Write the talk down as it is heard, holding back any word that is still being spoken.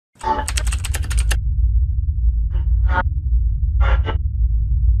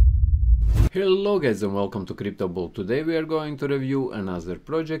Hello guys and welcome to Crypto Bull. Today we are going to review another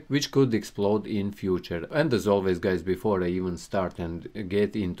project which could explode in future. And as always guys, before I even start and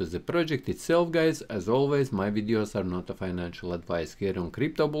get into the project itself guys, as always my videos are not a financial advice. Here on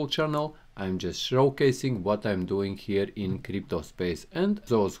Crypto Bull channel I'm just showcasing what I'm doing here in crypto space, and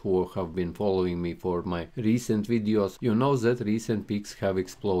those who have been following me for my recent videos, you know that recent peaks have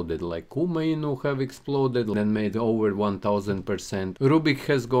exploded, like Kuma Inu have exploded and made over 1000%. Rubik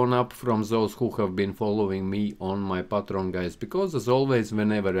has gone up from those who have been following me on my Patreon guys, because as always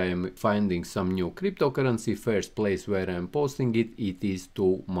whenever I am finding some new cryptocurrency, first place where I am posting it is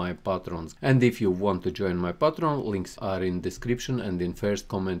to my patrons. And if you want to join my Patreon, links are in description and in first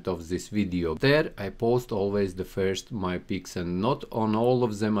comment of this video. There I post always the first my picks, and not on all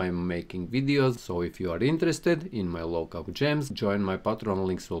of them I'm making videos. So if you are interested in my local gems, join my Patreon,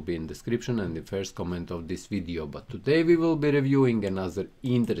 links will be in description and the first comment of this video. But today we will be reviewing another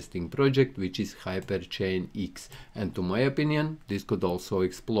interesting project which is Hyperchain X, and to my opinion this could also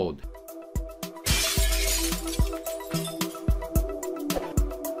explode.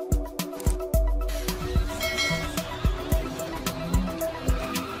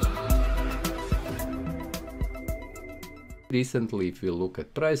 Recently, if you look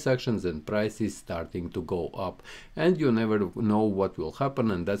at price actions, and price is starting to go up, and you never know what will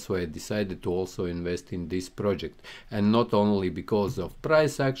happen, and that's why I decided to also invest in this project. And not only because of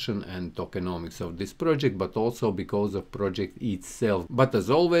price action and tokenomics of this project, but also because of project itself. But as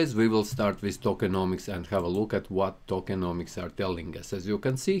always we will start with tokenomics and have a look at what tokenomics are telling us. As you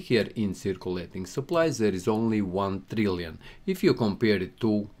can see here in circulating supplies there is only 1 trillion. If you compare it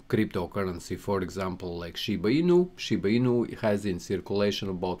to cryptocurrency, for example like Shiba Inu has in circulation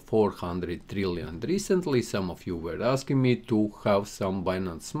about 400 trillion. Recently some of you were asking me to have some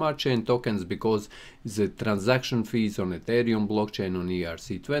Binance Smart Chain tokens because the transaction fees on Ethereum blockchain on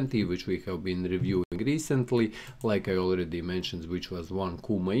ERC20, which we have been reviewing recently, like I already mentioned, which was one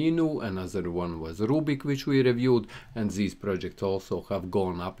Kuma Inu, another one was Rubik which we reviewed, and these projects also have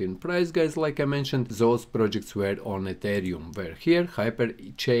gone up in price guys. Like I mentioned, those projects were on Ethereum, where here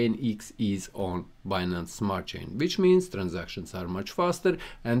Hyperchain X is on Binance Smart Chain, which means transactions are much faster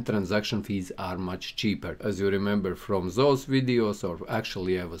and transaction fees are much cheaper. As you remember from those videos, or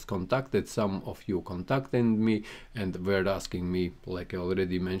actually I was contacted, some of you contacted me and were asking me, like I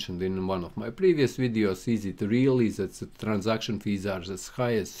already mentioned in one of my previous videos, is it really that the transaction fees are as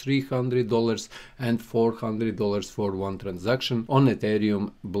high as $300 and $400 for one transaction on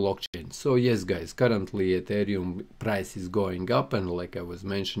Ethereum blockchain? So yes guys, currently Ethereum price is going up, and like I was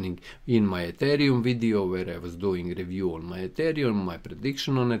mentioning in my Ethereum video where I was doing review on my Ethereum, my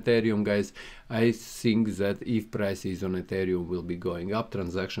prediction on Ethereum guys, I think that if prices on Ethereum will be going up,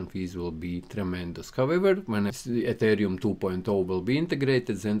 transaction fees will be tremendous. However, when Ethereum 2.0 will be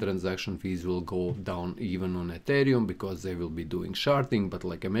integrated, then transaction fees will go down even on Ethereum because they will be doing sharding. But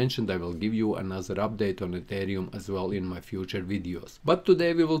like I mentioned, I will give you another update on Ethereum as well in my future videos. But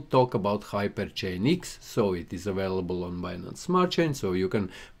today we will talk about Hyperchain X. So it is available on Binance Smart Chain, so you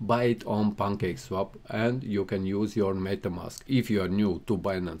can buy it on PancakeSwap and you can use your MetaMask. If you are new to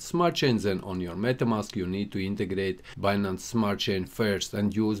Binance Smart Chain, then on your MetaMask you need to integrate Binance Smart Chain first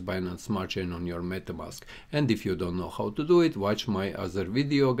and use Binance Smart Chain on your MetaMask. And if you don't know how to do it, watch my other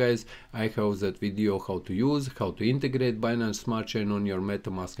video guys. I have that video how to integrate Binance Smart Chain on your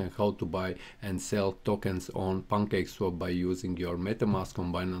MetaMask and how to buy and sell tokens on PancakeSwap by using your MetaMask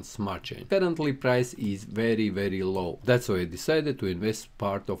on Binance Smart Chain. Currently price is very low. That's why I decided to invest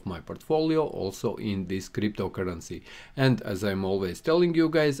part of my portfolio also in this cryptocurrency. And as I'm always telling you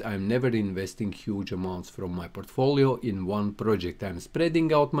guys, I'm never investing huge amounts from my portfolio in one project. I'm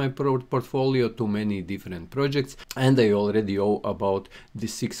spreading out my portfolio to many different projects, and I already owe about the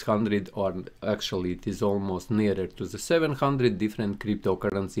 600, or actually it is almost nearer to the 700 different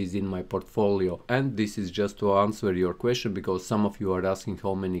cryptocurrencies in my portfolio. And this is just to answer your question, because some of you are asking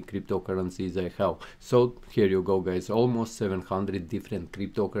how many cryptocurrencies I have. So here you go guys, almost 700 different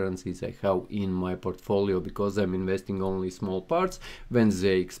cryptocurrencies I have in my portfolio, because I'm investing only small parts. When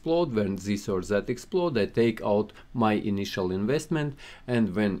they explode, when this or that explode, I take out my initial investment,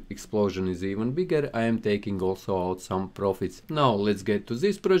 and when explosion is even bigger I am taking also out some profits. Now let's get to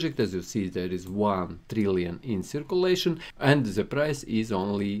this project. As you see, there is 1 trillion in circulation, and the price is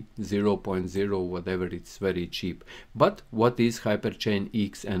only 0.0 whatever, it's very cheap. But what is Hyperchain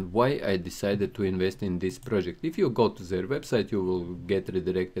X and why I decided to invest in this project? If you go to their website, you will get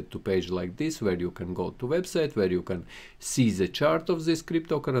redirected to page like this, where you can go to website, where you can see the chart of this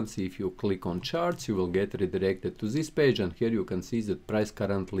cryptocurrency. If you click on charts, you will get redirected to this page, and here you can see that price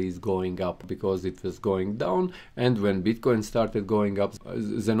currently is going up because it was going down, and when Bitcoin started going up,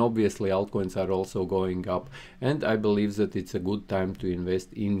 then obviously altcoins are also going up, and I believe that it's a good time to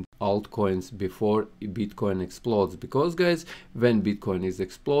invest in altcoins before Bitcoin explodes, because guys, when Bitcoin is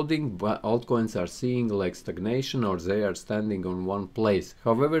exploding, altcoins are seeing like stagnation, or they are standing on one place.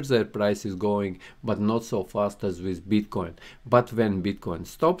 However, their price is going, but not so fast as with Bitcoin. But when Bitcoin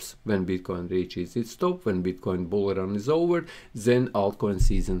stops, when Bitcoin reaches its top, when Bitcoin bull run is over, then altcoin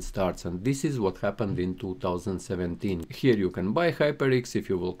season starts, and this is what happened in 2017. Here you can buy HyperX. If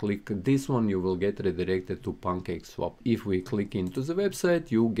you will click this one, you will get redirected to PancakeSwap. If we click into the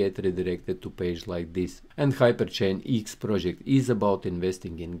website, you get redirected to page like this. And Hyperchain X project is about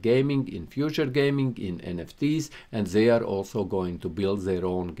investing in gaming, in future gaming, in NFTs, and they are also going to build their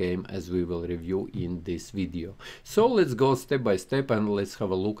own game, as we will review in this video. So let's go step by step and let's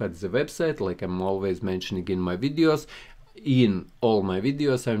have a look at the website. Like I'm always mentioning in my videos, in all my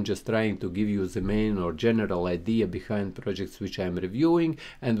videos, I'm just trying to give you the main or general idea behind projects which I'm reviewing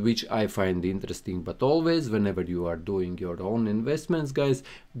and which I find interesting. But always, whenever you are doing your own investments, guys,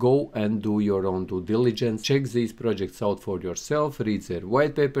 go and do your own due diligence. Check these projects out for yourself, read their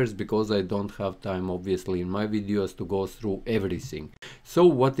white papers, because I don't have time, obviously, in my videos to go through everything. So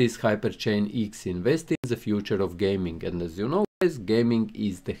what is Hyperchain X? Invest in the future of gaming. And as you know, gaming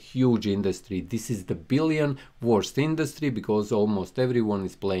is the huge industry. This is the billion worst industry, because almost everyone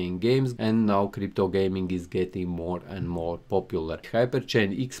is playing games, and now crypto gaming is getting more and more popular.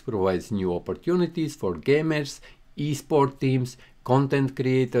 Hyperchain X provides new opportunities for gamers, esport teams, content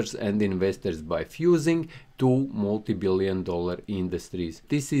creators and investors by fusing two multi-billion-dollar industries.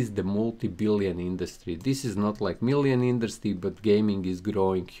 This is the multi-billion industry. This is not like million industry, but gaming is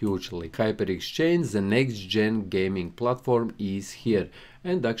growing hugely. HyperXChain, the next-gen gaming platform, is here.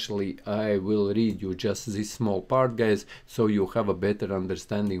 And actually, I will read you just this small part, guys, so you have a better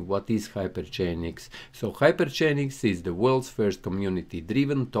understanding what is Hyperchain X. So Hyperchain X is the world's first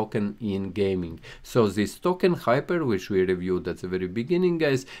community-driven token in gaming. So this token Hyper, which we reviewed at the very beginning,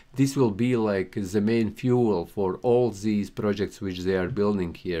 guys, this will be like the main fuel for all these projects which they are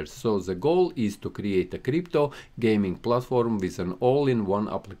building here. So the goal is to create a crypto gaming platform with an all-in-one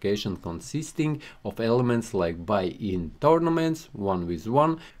application consisting of elements like buy-in tournaments,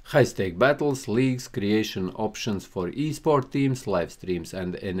 1v1, high-stake battles, leagues, creation options for esport teams, live streams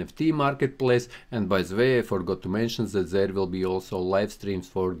and NFT marketplace. And by the way, I forgot to mention that there will be also live streams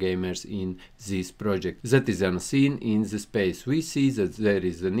for gamers in this project. That is unseen in the space. We see that there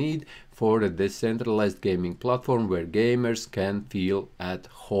is a need for a decentralized gaming platform where gamers can feel at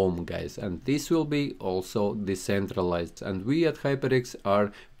home, guys, and this will be also decentralized, and we at HyperX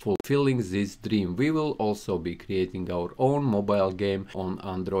are fulfilling this dream. We will also be creating our own mobile game on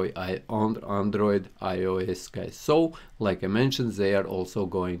Android, iOS, guys. So like I mentioned, they are also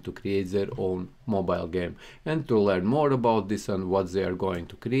going to create their own mobile game. And to learn more about this and what they are going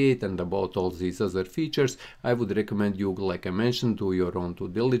to create and about all these other features, I would recommend you, like I mentioned, do your own due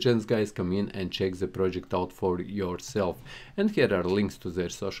diligence, guys. Come in and check the project out for yourself. And here are links to their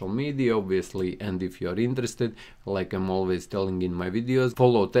social media, obviously, and if you are interested, like I'm always telling in my videos,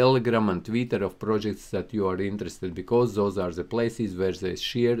 follow Telegram and Twitter of projects that you are interested, because those are the places where they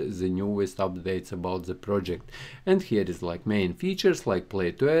share the newest updates about the project. And here is like main features like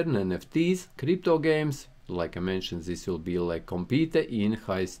play to earn, NFTs, crypto games. Like I mentioned, this will be like compete in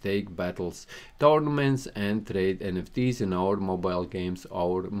high stake battles, tournaments and trade NFTs in our mobile games.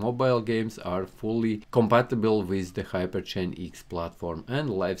 Our mobile games are fully compatible with the Hyperchain X platform, and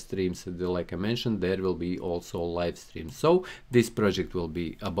live streams, like I mentioned, there will be also live streams. So this project will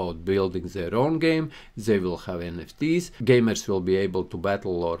be about building their own game. They will have NFTs, gamers will be able to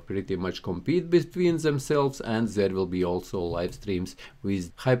battle or pretty much compete between themselves, and there will be also live streams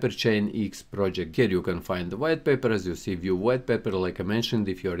with Hyperchain X project. Here you can find the white paper. As you see, view white paper. Like I mentioned,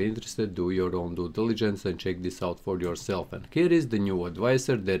 if you are interested, do your own due diligence and check this out for yourself. And here is the new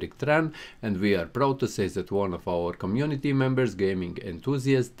advisor, Derek Tran, and we are proud to say that one of our community members, gaming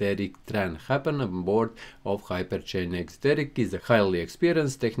enthusiast Derek Tran, happened on board of Hyperchain X. Derek is a highly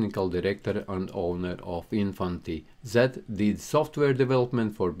experienced technical director and owner of Infanti that did software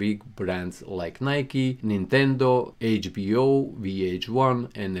development for big brands like Nike, Nintendo, HBO,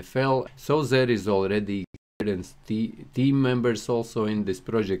 VH1, NFL. So there is already team members also in this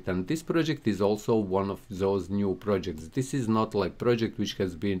project, and this project is also one of those new projects. This is not like project which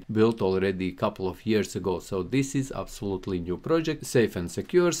has been built already a couple of years ago, so this is absolutely new project, safe and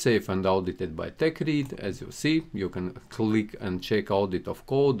secure, safe and audited by TechRead. As you see, you can click and check audit of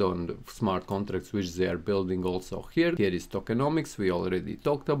code on the smart contracts which they are building also here. Here is tokenomics. We already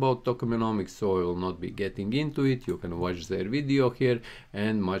talked about tokenomics, so I will not be getting into it. You can watch their video here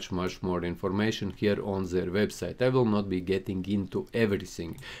and much more information here on their website. I will not be getting into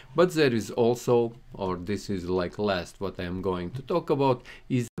everything, but there is also, or this is like last what I am going to talk about,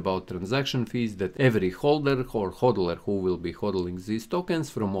 is about transaction fees, that every holder or hodler who will be hodling these tokens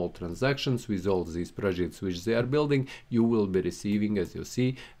from all transactions with all these projects which they are building, you will be receiving, as you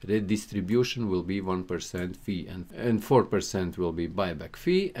see, redistribution will be 1% fee, and 4% will be buyback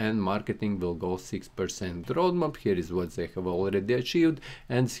fee, and marketing will go 6%. Roadmap, here is what they have already achieved,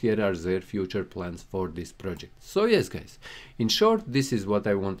 and here are their future plans for this project. So yes guys, in short, this is what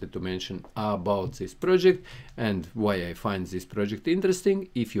I wanted to mention about this project and why I find this project interesting.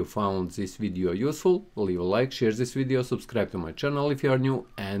 If you found this video useful, leave a like, share this video, subscribe to my channel if you are new,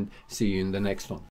 and see you in the next one.